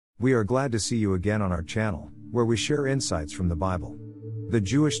We are glad to see you again on our channel, where we share insights from the Bible. The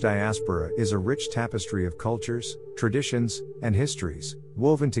Jewish diaspora is a rich tapestry of cultures, traditions, and histories,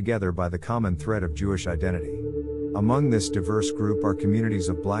 woven together by the common thread of Jewish identity. Among this diverse group are communities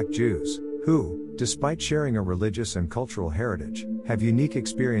of Black Jews, who, despite sharing a religious and cultural heritage, have unique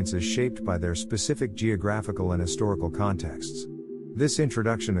experiences shaped by their specific geographical and historical contexts. This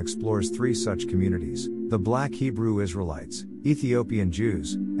introduction explores three such communities: the Black Hebrew Israelites, Ethiopian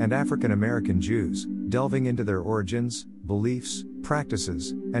Jews, and African American Jews, delving into their origins, beliefs,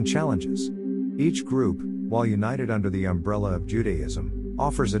 practices, and challenges. Each group, while united under the umbrella of Judaism,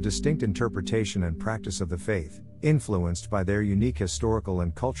 offers a distinct interpretation and practice of the faith, influenced by their unique historical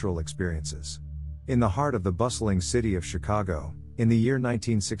and cultural experiences. In the heart of the bustling city of Chicago, in the year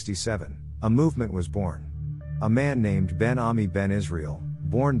 1967, a movement was born. A man named Ben Ami Ben Israel,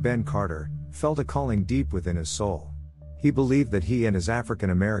 born Ben Carter, felt a calling deep within his soul. He believed that he and his African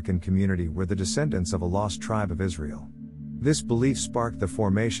American community were the descendants of a lost tribe of Israel. This belief sparked the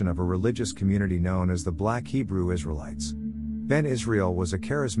formation of a religious community known as the Black Hebrew Israelites. Ben Israel was a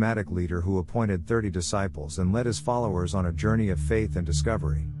charismatic leader who appointed 30 disciples and led his followers on a journey of faith and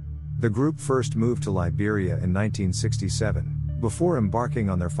discovery. The group first moved to Liberia in 1967, before embarking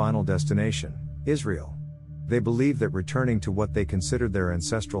on their final destination, Israel. They believed that returning to what they considered their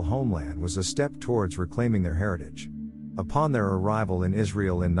ancestral homeland was a step towards reclaiming their heritage. Upon their arrival in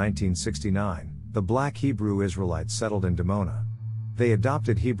Israel in 1969, the Black Hebrew Israelites settled in Dimona. They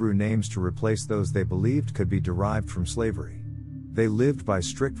adopted Hebrew names to replace those they believed could be derived from slavery. They lived by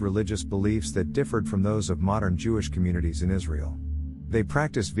strict religious beliefs that differed from those of modern Jewish communities in Israel. They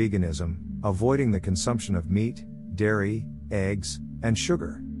practiced veganism, avoiding the consumption of meat, dairy, eggs, and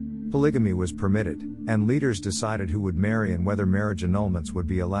sugar. Polygamy was permitted, and leaders decided who would marry and whether marriage annulments would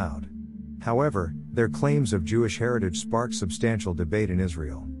be allowed. However, their claims of Jewish heritage sparked substantial debate in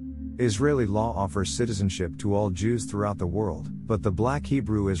Israel. Israeli law offers citizenship to all Jews throughout the world, but the Black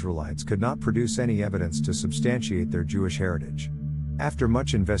Hebrew Israelites could not produce any evidence to substantiate their Jewish heritage. After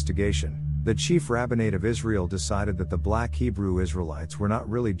much investigation, the chief rabbinate of Israel decided that the Black Hebrew Israelites were not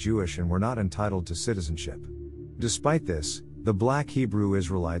really Jewish and were not entitled to citizenship. Despite this, the Black Hebrew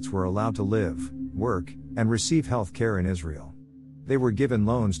Israelites were allowed to live, work, and receive health care in Israel. They were given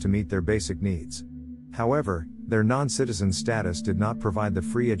loans to meet their basic needs. However, their non-citizen status did not provide the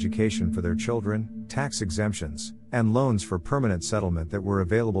free education for their children, tax exemptions, and loans for permanent settlement that were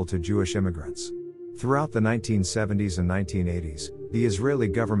available to Jewish immigrants. Throughout the 1970s and 1980s, the Israeli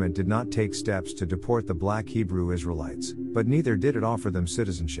government did not take steps to deport the Black Hebrew Israelites, but neither did it offer them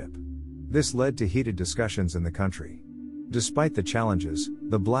citizenship. This led to heated discussions in the country. Despite the challenges,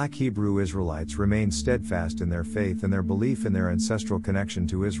 the Black Hebrew Israelites remained steadfast in their faith and their belief in their ancestral connection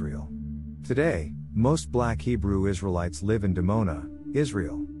to Israel. Today, most Black Hebrew Israelites live in Dimona,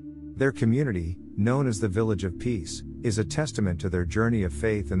 Israel. Their community, known as the Village of Peace, is a testament to their journey of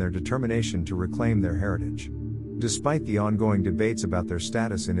faith and their determination to reclaim their heritage. Despite the ongoing debates about their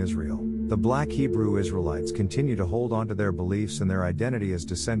status in Israel, the Black Hebrew Israelites continue to hold on to their beliefs and their identity as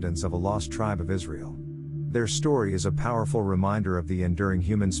descendants of a lost tribe of Israel. Their story is a powerful reminder of the enduring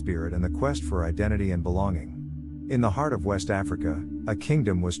human spirit and the quest for identity and belonging. In the heart of West Africa, a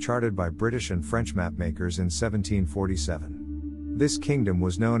kingdom was charted by British and French mapmakers in 1747. This kingdom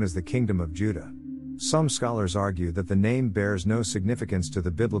was known as the Kingdom of Judah. Some scholars argue that the name bears no significance to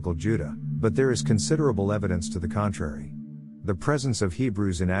the biblical Judah, but there is considerable evidence to the contrary. The presence of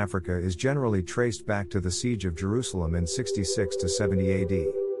Hebrews in Africa is generally traced back to the siege of Jerusalem in 66 to 70 AD.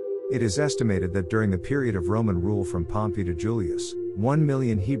 It is estimated that during the period of Roman rule from Pompey to Julius, 1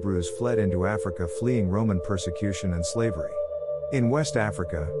 million Hebrews fled into Africa fleeing Roman persecution and slavery. In West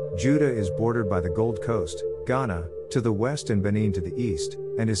Africa, Judah is bordered by the Gold Coast, Ghana, to the west and Benin to the east,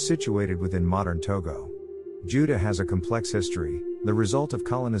 and is situated within modern Togo. Judah has a complex history, the result of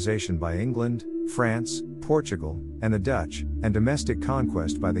colonization by England, France, Portugal, and the Dutch, and domestic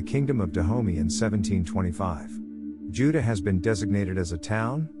conquest by the Kingdom of Dahomey in 1725. Judah has been designated as a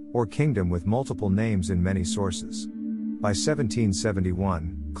town, or kingdom with multiple names in many sources. By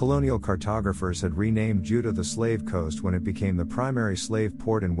 1771, colonial cartographers had renamed Judah the Slave Coast when it became the primary slave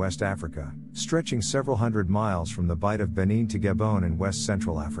port in West Africa, stretching several hundred miles from the Bight of Benin to Gabon in West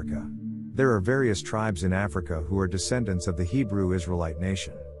Central Africa. There are various tribes in Africa who are descendants of the Hebrew Israelite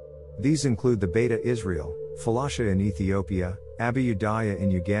nation. These include the Beta Israel, Falasha in Ethiopia, Abiyudaya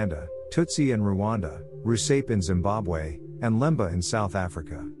in Uganda, Tutsi in Rwanda, Rusape in Zimbabwe, and Lemba in South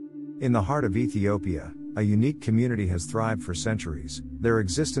Africa. In the heart of Ethiopia, a unique community has thrived for centuries, their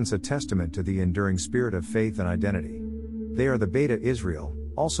existence a testament to the enduring spirit of faith and identity. They are the Beta Israel,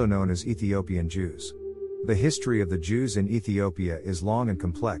 also known as Ethiopian Jews. The history of the Jews in Ethiopia is long and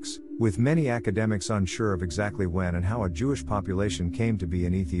complex, with many academics unsure of exactly when and how a Jewish population came to be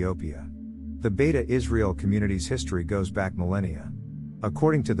in Ethiopia. The Beta Israel community's history goes back millennia.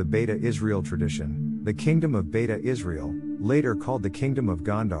 According to the Beta Israel tradition, the kingdom of Beta Israel, later called the Kingdom of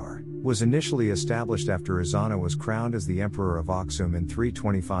Gondar, was initially established after Ezana was crowned as the Emperor of Aksum in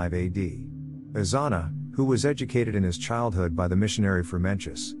 325 AD. Ezana, who was educated in his childhood by the missionary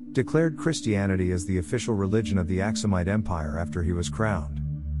Frumentius, declared Christianity as the official religion of the Aksumite Empire after he was crowned.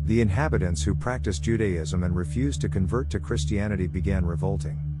 The inhabitants who practiced Judaism and refused to convert to Christianity began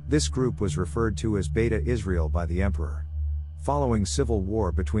revolting. This group was referred to as Beta Israel by the emperor. Following civil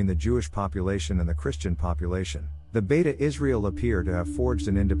war between the Jewish population and the Christian population, the Beta Israel appear to have forged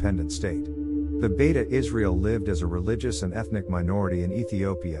an independent state. The Beta Israel lived as a religious and ethnic minority in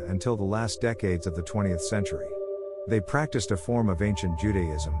Ethiopia until the last decades of the 20th century. They practiced a form of ancient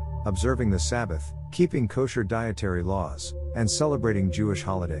Judaism, observing the Sabbath, keeping kosher dietary laws, and celebrating Jewish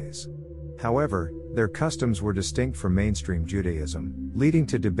holidays. However, their customs were distinct from mainstream Judaism, leading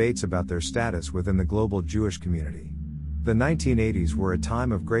to debates about their status within the global Jewish community. The 1980s were a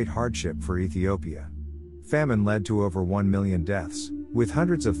time of great hardship for Ethiopia. Famine led to over 1 million deaths, with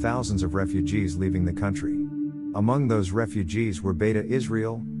hundreds of thousands of refugees leaving the country. Among those refugees were Beta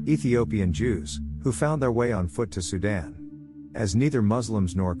Israel, Ethiopian Jews, who found their way on foot to Sudan. As neither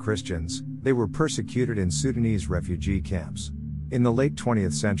Muslims nor Christians, they were persecuted in Sudanese refugee camps. In the late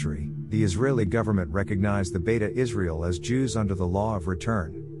 20th century, the Israeli government recognized the Beta Israel as Jews under the Law of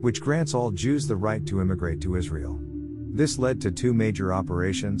Return, which grants all Jews the right to immigrate to Israel. This led to two major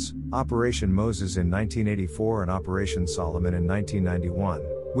operations, Operation Moses in 1984 and Operation Solomon in 1991,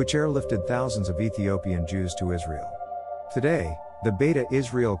 which airlifted thousands of Ethiopian Jews to Israel. Today, the Beta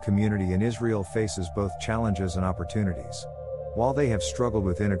Israel community in Israel faces both challenges and opportunities. While they have struggled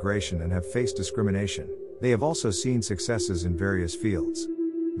with integration and have faced discrimination, they have also seen successes in various fields.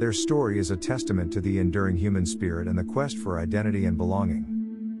 Their story is a testament to the enduring human spirit and the quest for identity and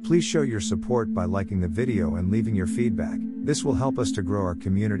belonging. Please show your support by liking the video and leaving your feedback. This will help us to grow our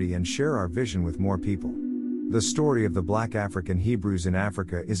community and share our vision with more people. The story of the Black African Hebrews in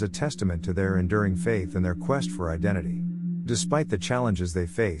Africa is a testament to their enduring faith and their quest for identity. Despite the challenges they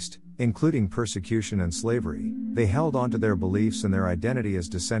faced, including persecution and slavery, they held on to their beliefs and their identity as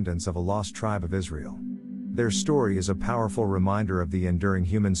descendants of a lost tribe of Israel. Their story is a powerful reminder of the enduring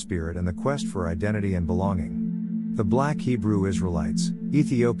human spirit and the quest for identity and belonging. The Black Hebrew Israelites,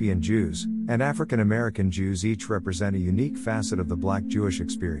 Ethiopian Jews, and African American Jews each represent a unique facet of the Black Jewish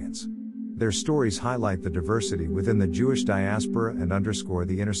experience. Their stories highlight the diversity within the Jewish diaspora and underscore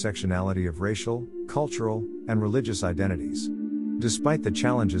the intersectionality of racial, cultural, and religious identities. Despite the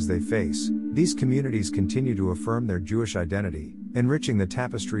challenges they face, these communities continue to affirm their Jewish identity, enriching the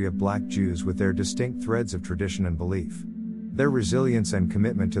tapestry of Black Jews with their distinct threads of tradition and belief. Their resilience and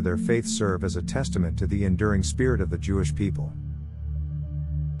commitment to their faith serve as a testament to the enduring spirit of the Jewish people.